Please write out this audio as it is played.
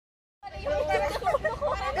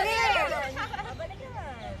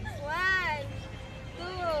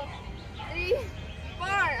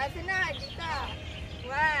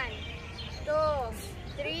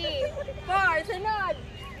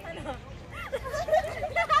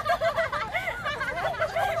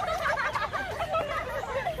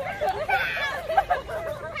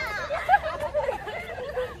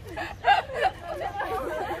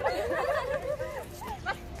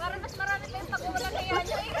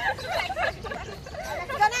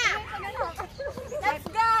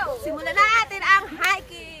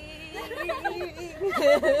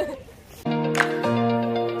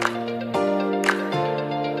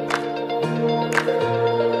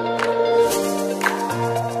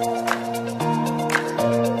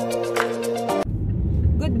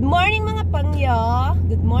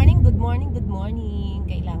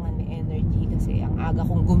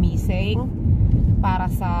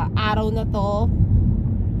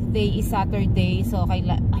today is Saturday, so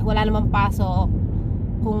wala namang pasok.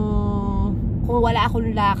 Kung wala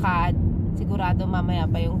akong lakad, sigurado mamaya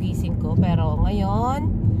pa yung gising ko. Pero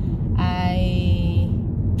ngayon ay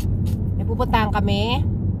may pupuntahan kami.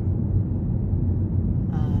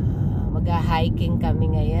 Mag-hiking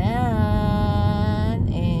kami ngayon.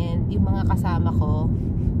 And yung mga kasama ko,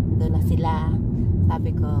 doon na sila.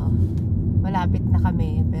 Sabi ko, malapit na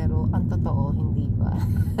kami, pero ang totoo, hindi pa.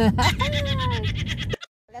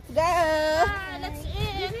 Let's go! Let's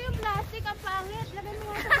eat! Ano yung plastic? Ang pangit! Lagay mo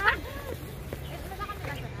nga sa bag!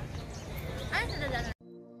 Ay, sa dada.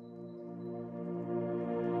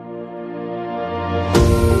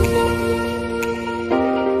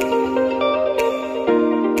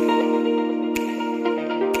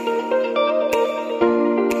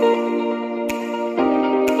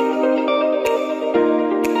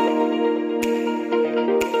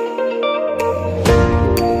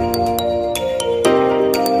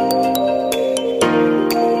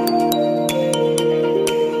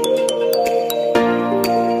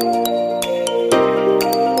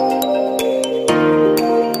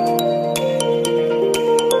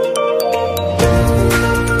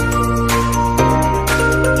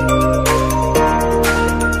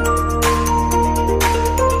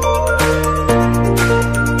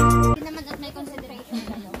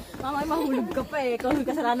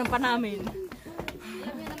 Kasalanan pa namin.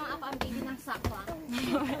 Alam niyo naman ako ang baby ng sakwa.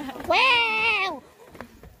 Wow!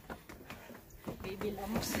 Baby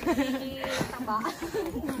lamos. Taba.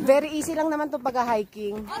 Very easy lang naman itong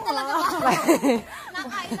pag-hiking. Oh, talaga ba?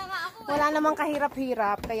 Nakain na nga ako. Wala namang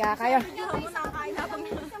kahirap-hirap, kaya Nakain na ako.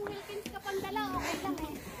 Isang Wilkins ka pang dala, okay lang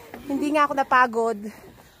eh. hindi nga ako napagod.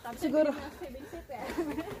 Siguro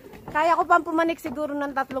kaya ko pang pumanik siguro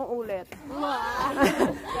ng 3 ulit.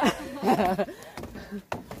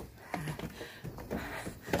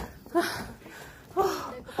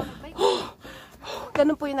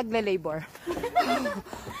 Ganun po yung nagle-labor.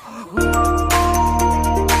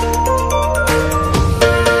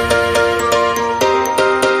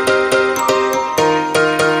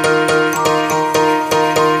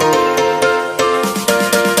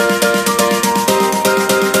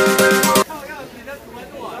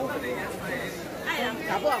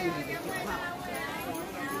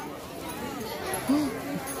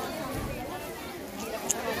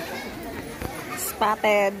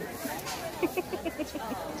 Spotted.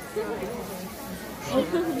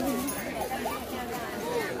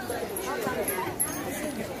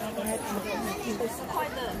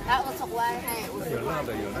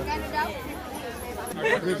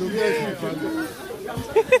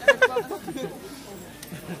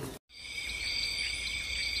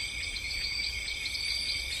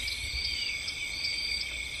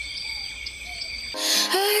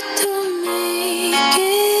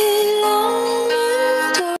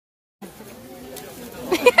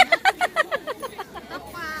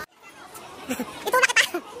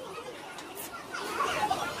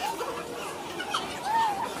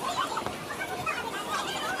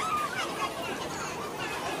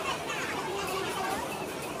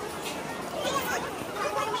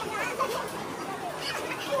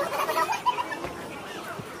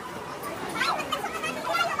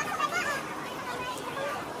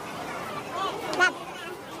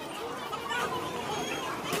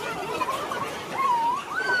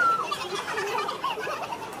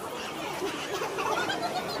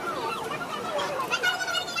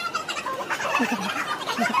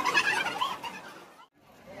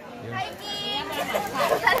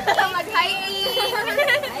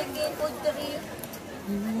 Hiking, food trip.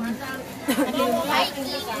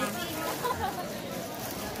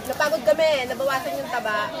 Napagod kami, nabawasan yung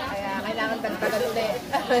taba, kaya kailangan dagdagan ulit.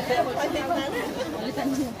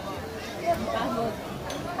 Pagod.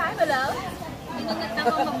 Paano lang? Binunod na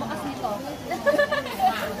ako magbukas nito.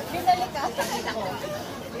 Binali ka. Kita ko.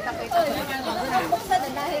 Buksan na,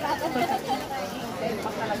 nahirapan ko.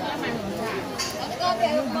 Ang kape,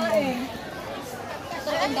 ayaw kumain. Ito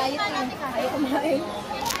ang diet yun. Ayaw kumain.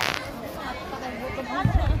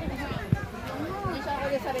 Hindi siya ako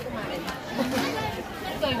yung sarili kumain.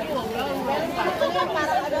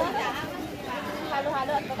 Parang ano?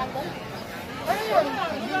 Halo-halo at patanggal. Ano yun?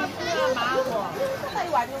 Sa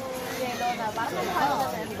Taiwan, yung yelo na parang halo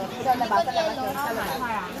na yelo. Kaya nabasa lang yun.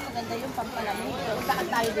 Maganda yung pampalamig. Saan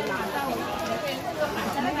tayo din na?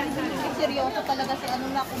 Seryoso talaga si ano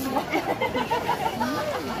na kumuha.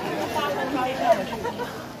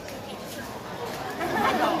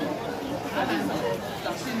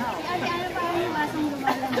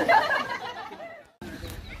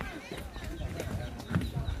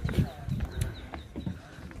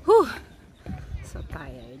 Whew! So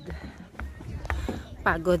tired.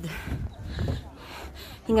 Pagod.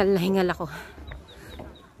 Hingal na hingal ako.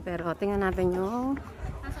 Pero tingnan natin yung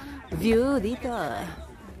view dito.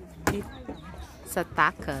 Sa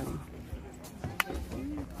Dakeng.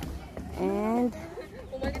 And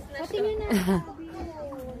patingin na.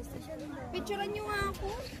 Picturean nyo nga ako.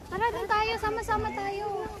 Tara, doon tayo. Sama-sama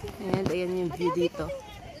tayo. and ayan yung view dito.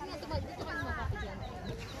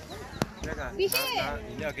 Fishy!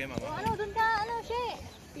 Ano, doon ka, ano, She?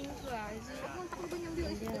 Punta ko doon yung view.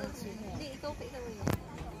 Hindi, ikaw pa ikaw yun.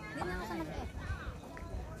 Hindi na ako sa mata.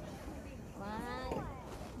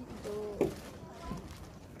 1, 2.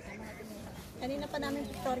 Kanina pa namin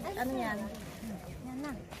picture. Ano yan? Yan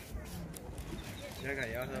na.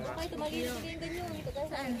 Okay, tumagin. Sige yung ganyan.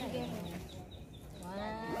 Saan? Sige. 1,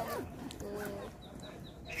 2.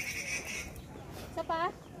 Isa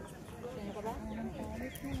pa? Sino ka ba?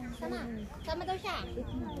 Sama. Sama daw siya.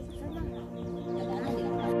 Sama.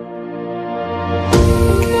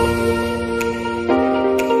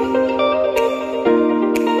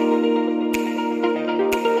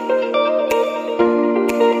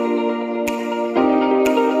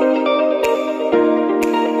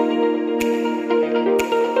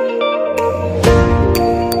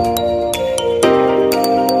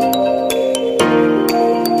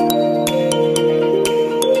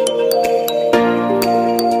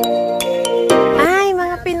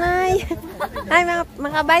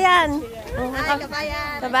 Kabayan. Ay,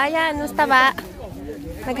 kabayan. Kabayan, musta ba?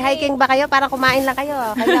 Nag-hiking ba kayo para kumain lang kayo?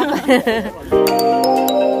 Kaya